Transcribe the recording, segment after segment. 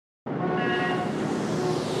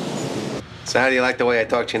So how do you like the way I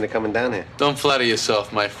talked you into coming down here? Don't flatter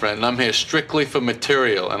yourself, my friend. I'm here strictly for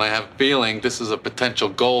material, and I have a feeling this is a potential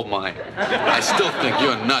gold mine. I still think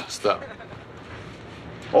you're nuts, though.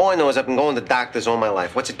 All I know is I've been going to doctors all my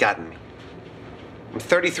life. What's it gotten me? I'm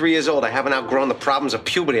 33 years old. I haven't outgrown the problems of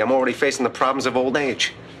puberty. I'm already facing the problems of old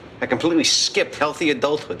age. I completely skipped healthy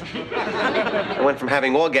adulthood. I went from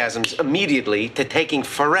having orgasms immediately to taking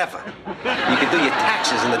forever. You could do your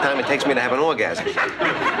taxes in the time it takes me to have an orgasm.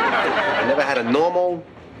 I never had a normal,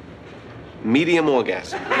 medium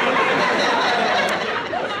orgasm.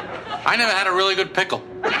 I never had a really good pickle.